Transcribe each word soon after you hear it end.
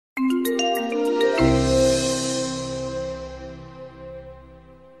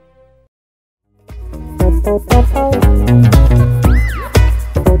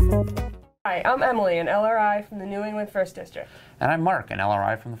I'm Emily, an LRI from the New England 1st District. And I'm Mark, an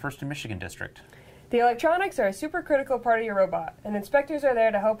LRI from the 1st Michigan District. The electronics are a super critical part of your robot, and inspectors are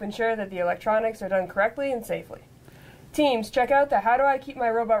there to help ensure that the electronics are done correctly and safely. Teams, check out the How Do I Keep My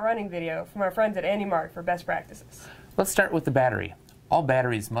Robot Running video from our friends at Andy Mark for best practices. Let's start with the battery. All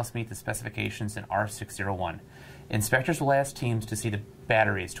batteries must meet the specifications in R601. Inspectors will ask teams to see the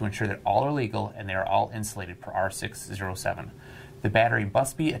batteries to ensure that all are legal and they are all insulated per R607. The battery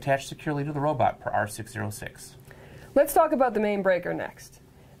must be attached securely to the robot per R606. Let's talk about the main breaker next.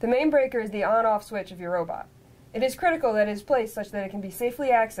 The main breaker is the on-off switch of your robot. It is critical that it is placed such that it can be safely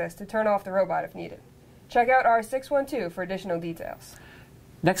accessed to turn off the robot if needed. Check out R612 for additional details.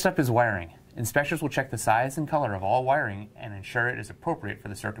 Next up is wiring. Inspectors will check the size and color of all wiring and ensure it is appropriate for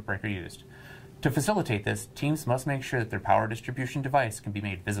the circuit breaker used. To facilitate this, teams must make sure that their power distribution device can be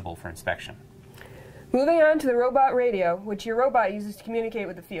made visible for inspection. Moving on to the robot radio, which your robot uses to communicate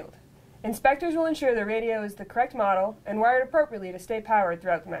with the field. Inspectors will ensure the radio is the correct model and wired appropriately to stay powered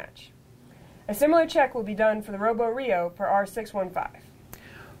throughout the match. A similar check will be done for the Robo Rio per R615.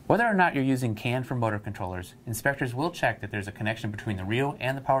 Whether or not you're using CAN for motor controllers, inspectors will check that there's a connection between the Rio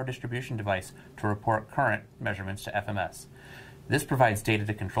and the power distribution device to report current measurements to FMS. This provides data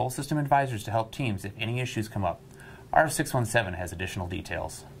to control system advisors to help teams if any issues come up. R617 has additional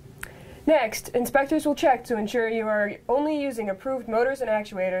details. Next, inspectors will check to ensure you are only using approved motors and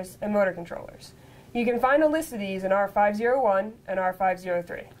actuators and motor controllers. You can find a list of these in R501 and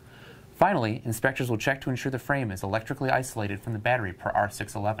R503. Finally, inspectors will check to ensure the frame is electrically isolated from the battery per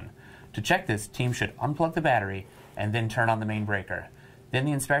R611. To check this, teams should unplug the battery and then turn on the main breaker. Then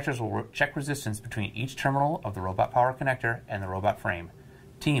the inspectors will check resistance between each terminal of the robot power connector and the robot frame.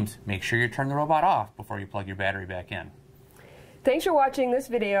 Teams, make sure you turn the robot off before you plug your battery back in. Thanks for watching this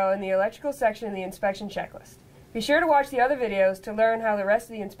video in the electrical section of the inspection checklist. Be sure to watch the other videos to learn how the rest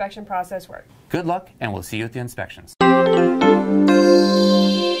of the inspection process works. Good luck, and we'll see you at the inspections.